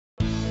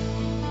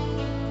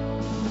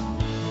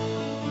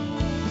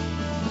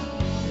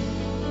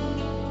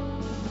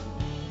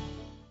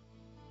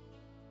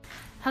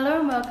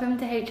Hello and welcome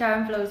to HR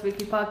and Flow's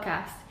weekly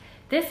podcast.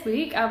 This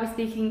week I was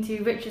speaking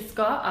to Richard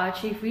Scott, our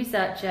Chief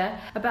Researcher,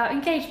 about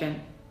engagement.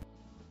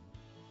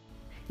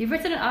 You've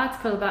written an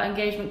article about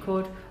engagement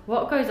called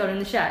What Goes On in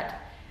the Shed.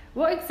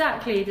 What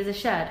exactly does a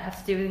shed have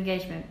to do with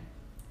engagement?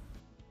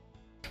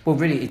 Well,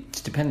 really, it's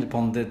dependent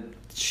upon the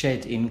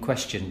shed in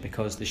question,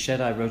 because the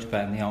shed I wrote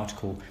about in the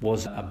article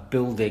was a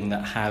building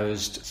that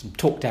housed some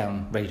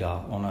talk-down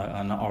radar on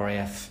an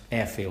RAF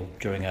airfield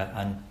during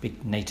a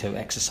big NATO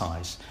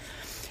exercise.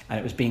 And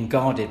it was being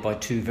guarded by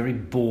two very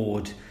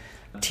bored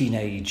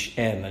teenage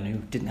airmen who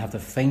didn't have the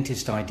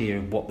faintest idea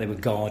of what they were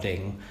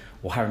guarding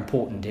or how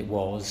important it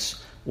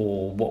was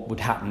or what would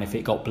happen if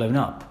it got blown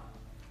up.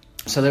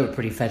 So they were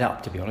pretty fed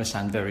up, to be honest,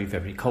 and very,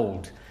 very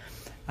cold.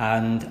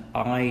 And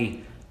I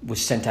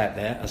was sent out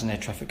there as an air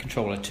traffic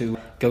controller to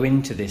go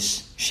into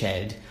this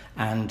shed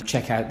and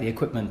check out the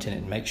equipment in it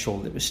and make sure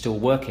that it was still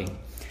working.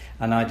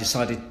 And I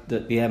decided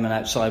that the airmen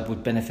outside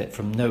would benefit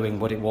from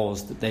knowing what it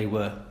was that they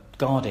were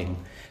guarding.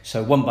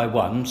 So one by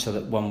one, so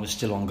that one was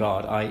still on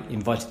guard, I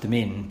invited them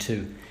in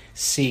to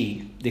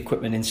see the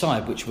equipment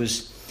inside, which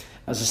was,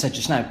 as I said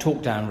just now,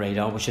 talk-down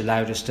radar, which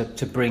allowed us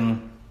to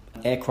bring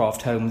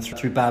aircraft home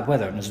through bad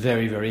weather. And it was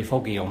very, very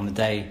foggy on the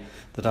day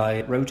that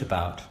I wrote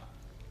about.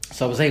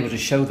 So I was able to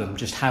show them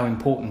just how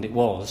important it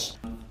was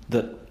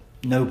that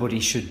nobody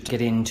should get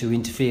in to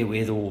interfere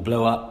with or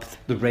blow up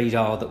the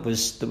radar that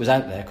was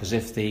out there, because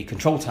if the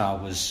control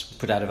tower was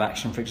put out of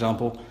action, for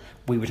example,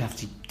 we would have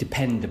to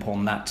depend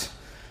upon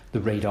the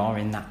radar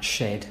in that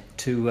shed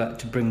to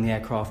bring the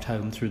aircraft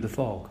home through the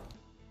fog.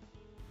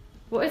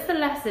 What is the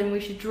lesson we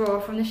should draw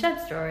from the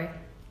shed story?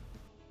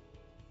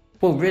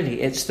 Well,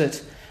 really, it's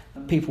that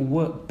people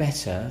work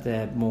better,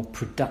 they're more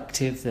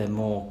productive, they're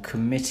more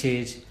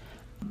committed,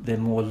 they're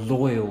more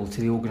loyal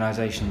to the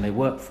organisation they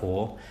work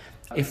for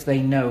if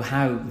they know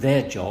how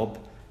their job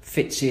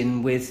fits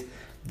in with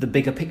the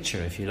bigger picture,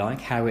 if you like,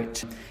 how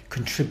it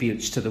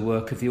contributes to the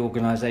work of the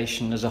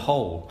organisation as a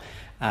whole.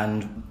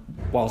 And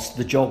whilst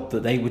the job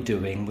that they were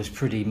doing was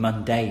pretty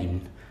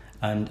mundane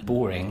and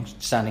boring,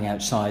 standing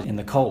outside in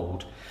the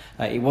cold,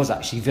 it was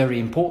actually very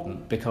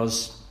important,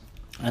 because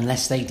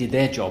unless they did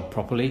their job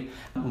properly,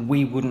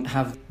 we wouldn't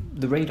have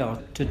the radar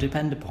to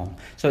depend upon.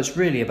 So it's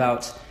really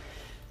about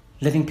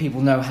letting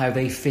people know how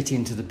they fit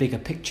into the bigger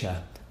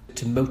picture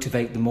to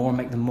motivate them more and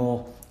make them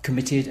more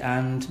committed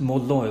and more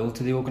loyal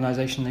to the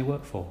organisation they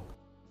work for.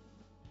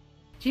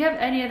 Do you have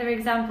any other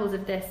examples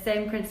of this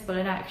same principle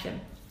in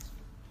action?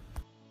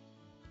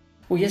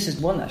 Well, yes, there's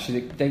one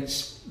actually that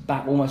dates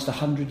back almost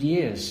 100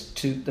 years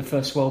to the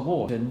First World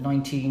War, to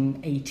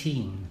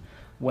 1918,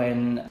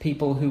 when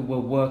people who were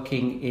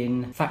working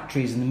in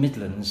factories in the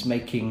Midlands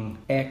making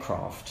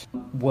aircraft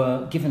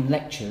were given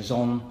lectures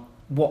on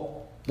what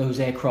those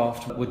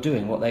aircraft were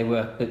doing, what they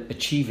were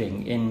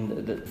achieving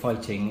in the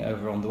fighting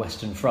over on the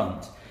Western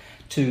Front,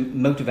 to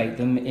motivate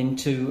them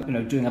into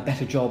doing a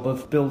better job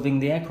of building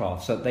the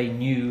aircraft, so that they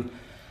knew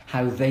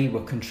how they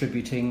were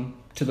contributing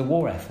to the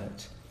war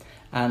effort.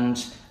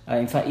 And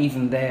in fact,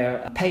 even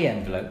their pay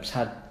envelopes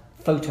had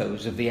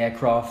photos of the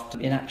aircraft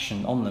in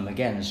action on them,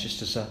 again,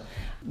 as a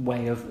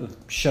way of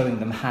showing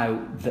them how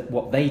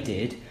what they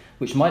did,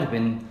 which might have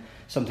been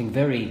something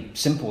very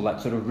simple, like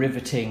sort of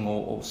riveting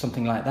or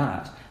something like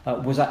that,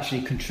 was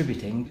actually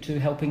contributing to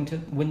helping to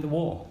win the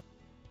war.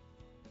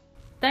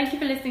 Thank you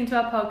for listening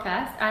to our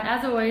podcast, and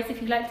as always,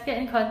 if you'd like to get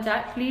in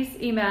contact, please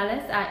email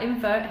us at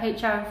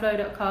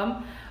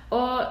info@hrandflow.com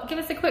or give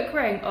us a quick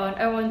ring on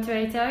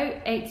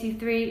 01280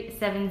 823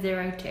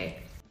 702.